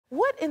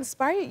What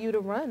inspired you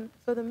to run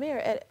for the mayor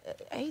at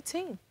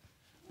 18?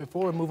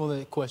 Before we move on to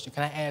the question,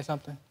 can I add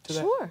something to that?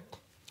 Sure.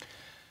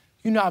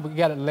 You know, I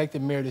got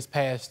elected mayor this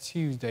past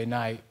Tuesday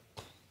night,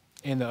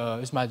 and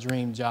it's my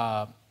dream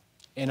job,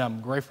 and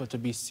I'm grateful to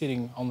be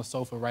sitting on the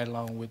sofa right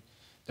along with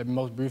the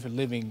most beautiful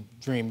living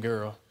dream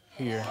girl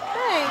here.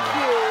 Thank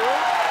you.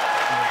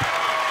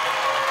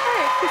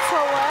 Thank you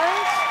so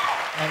much.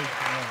 Thank you.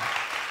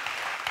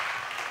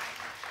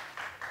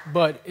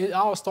 But it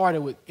all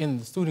started in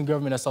the Student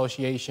Government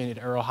Association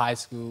at Earle High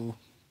School,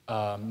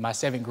 my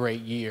 7th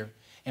grade year.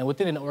 And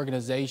within an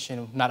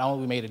organization, not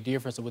only we made a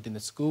difference within the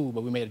school,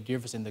 but we made a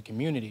difference in the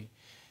community.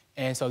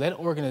 And so that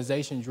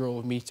organization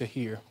drove me to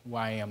here,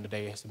 where I am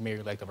today as the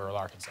mayor-elect of Earle,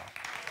 Arkansas.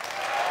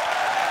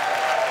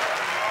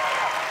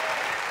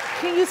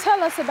 Can you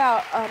tell us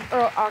about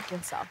Earle,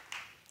 Arkansas?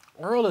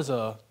 Earle is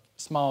a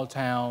small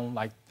town,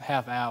 like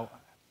half hour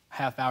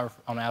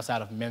on the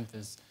outside of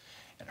Memphis.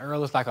 And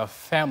Earle is like a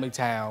family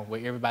town where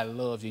everybody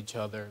loves each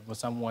other. When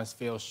someone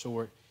feels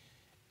short,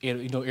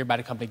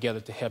 everybody come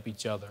together to help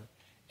each other.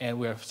 And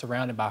we're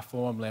surrounded by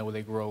farmland where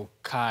they grow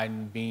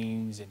cotton,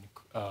 beans, and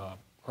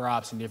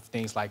crops and different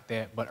things like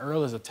that. But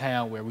Earle is a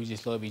town where we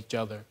just love each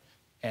other,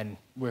 and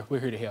we're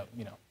here to help,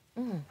 you know.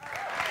 Mm.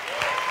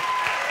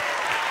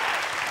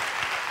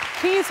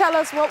 Can you tell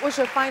us what was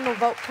your final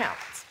vote count?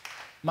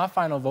 My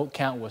final vote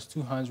count was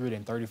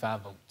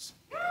 235 votes.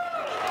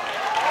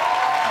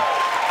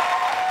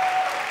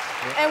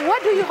 And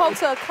what do you hope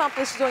to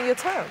accomplish during your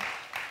term?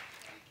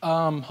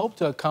 Hope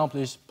to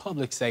accomplish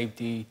public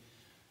safety,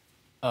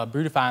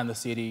 beautifying the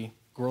city,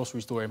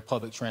 grocery store, and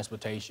public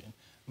transportation.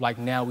 Like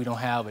now, we don't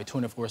have a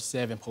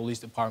 24/7 police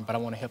department, but I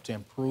want to help to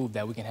improve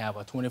that. We can have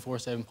a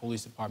 24/7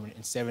 police department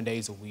in 7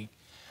 days a week.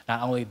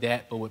 Not only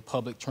that, but with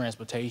public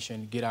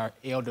transportation, get our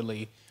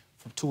elderly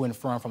to and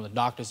from the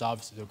doctor's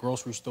office to the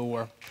grocery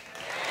store.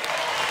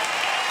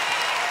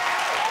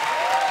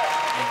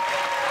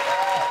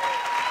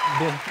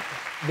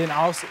 Then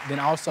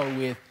also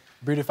with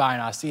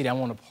beautifying our city, I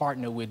want to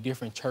partner with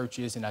different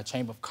churches and our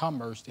Chamber of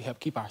Commerce to help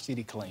keep our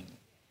city clean.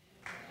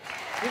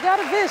 You got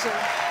a vision,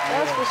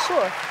 that's for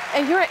sure.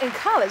 And you're in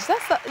college.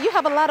 You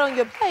have a lot on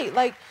your plate.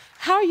 Like,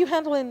 how are you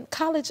handling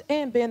college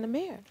and being the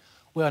mayor?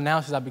 Well,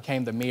 now since I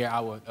became the mayor, I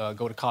would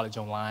go to college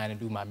online and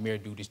do my mayor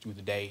duties through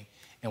the day.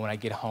 And when I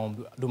get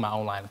home, do my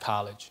online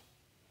college.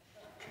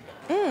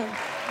 Well,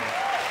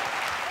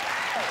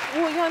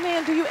 young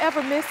man, do you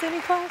ever miss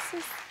any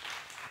classes?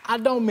 I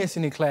don't miss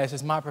any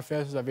classes. My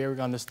professors are very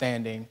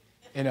understanding.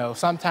 You know,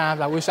 sometimes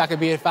I wish I could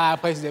be at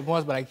 5 places at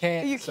once, but I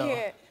can't. You can't.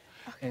 Okay.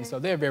 And so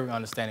they're very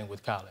understanding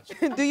with college.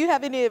 Do you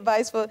have any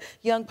advice for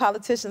young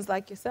politicians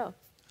like yourself?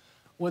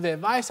 Well, the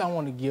advice I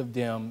want to give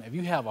them, if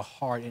you have a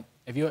heart,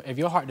 if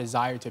your heart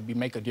desire to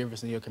make a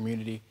difference in your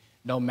community,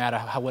 no matter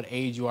what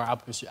age you are,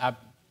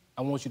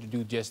 I want you to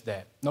do just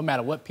that. No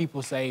matter what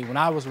people say. When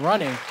I was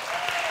running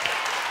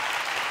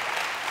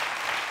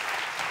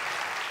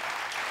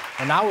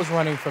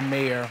for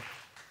mayor,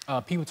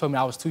 people told me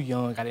I was too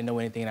young, I didn't know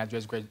anything, and I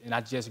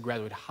just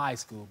graduated high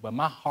school. But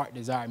my heart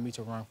desired me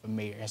to run for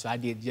mayor, and so I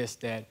did just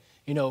that.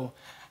 You know,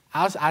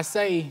 I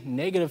say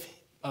negative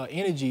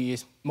energy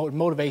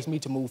motivates me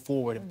to move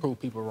forward and prove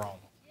people wrong.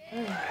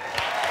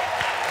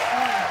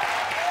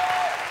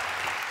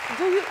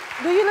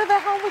 Do you live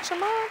at home with your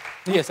mom?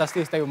 Yes, I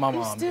still stay with my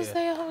mom. You still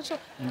stay at home with your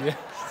mom? Yeah.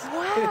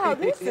 Wow,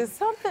 this is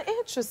something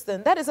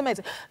interesting. That is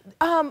amazing.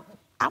 I'm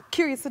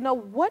curious to know,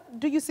 what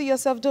do you see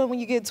yourself doing when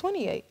you get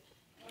 28?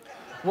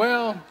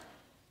 Well,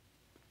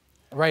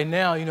 right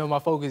now, you know, my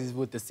focus is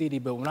with the city,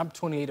 but when I'm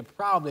 28,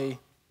 probably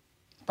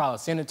a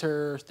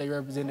senator, state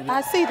representative.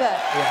 I see that.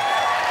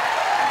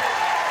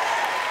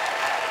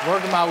 Yeah.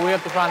 Working my way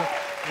up to want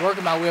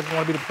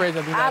to be the president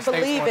of the United States. I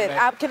believe it.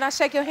 Can I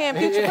shake your hand,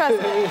 future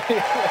president?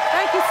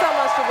 Thank you so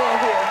much for being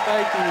here.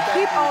 Thank you.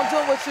 Keep on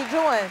doing what you're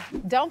doing.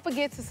 Don't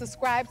forget to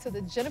subscribe to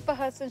the Jennifer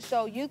Hudson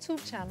Show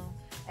YouTube channel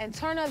and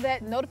turn on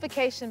that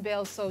notification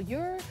bell so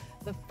you're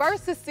the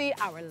first to see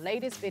our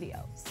latest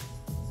videos.